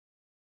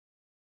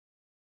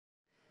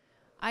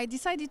I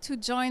decided to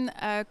join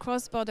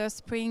cross-border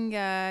spring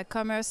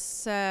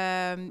commerce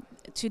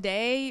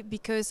today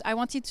because I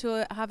wanted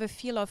to have a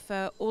feel of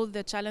all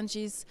the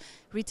challenges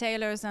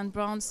retailers and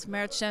brands,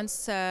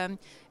 merchants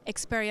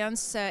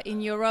experience in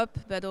Europe,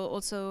 but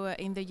also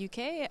in the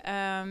UK.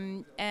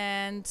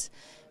 And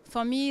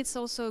for me, it's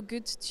also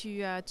good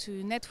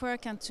to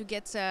network and to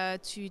get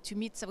to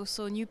meet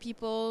also new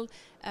people,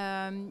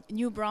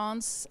 new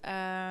brands,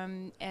 yeah,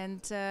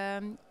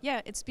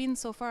 it's been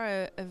so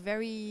far a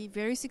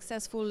very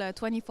successful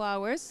 24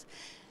 hours.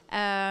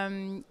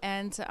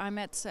 And I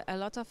met a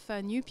lot of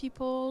new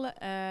people,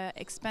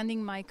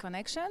 expanding my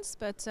connections,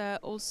 but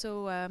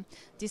also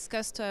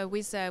discussed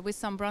with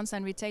some brands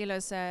and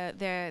retailers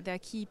their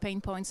key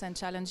pain points and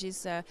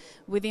challenges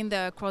within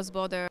the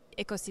cross-border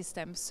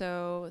ecosystem.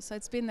 So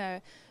it's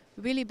been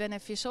really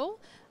beneficial.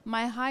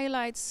 My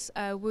highlights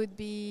would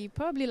be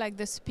probably like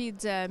the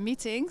speed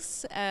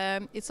meetings.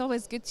 It's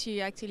always good to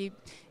actually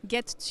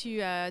get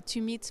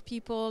to meet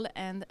people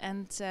and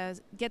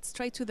get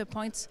straight to the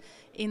point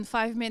in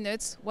 5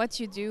 minutes. What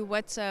you do,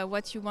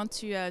 what you want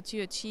to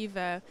achieve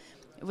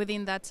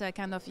within that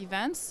kind of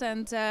events.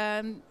 And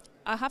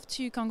I have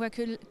to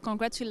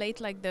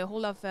congratulate like the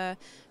whole of the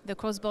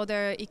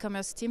cross-border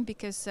e-commerce team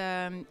because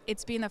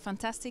it's been a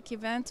fantastic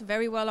event,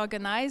 very well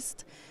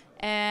organized,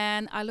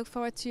 and I look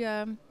forward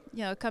to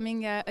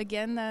coming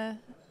again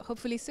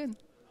hopefully soon.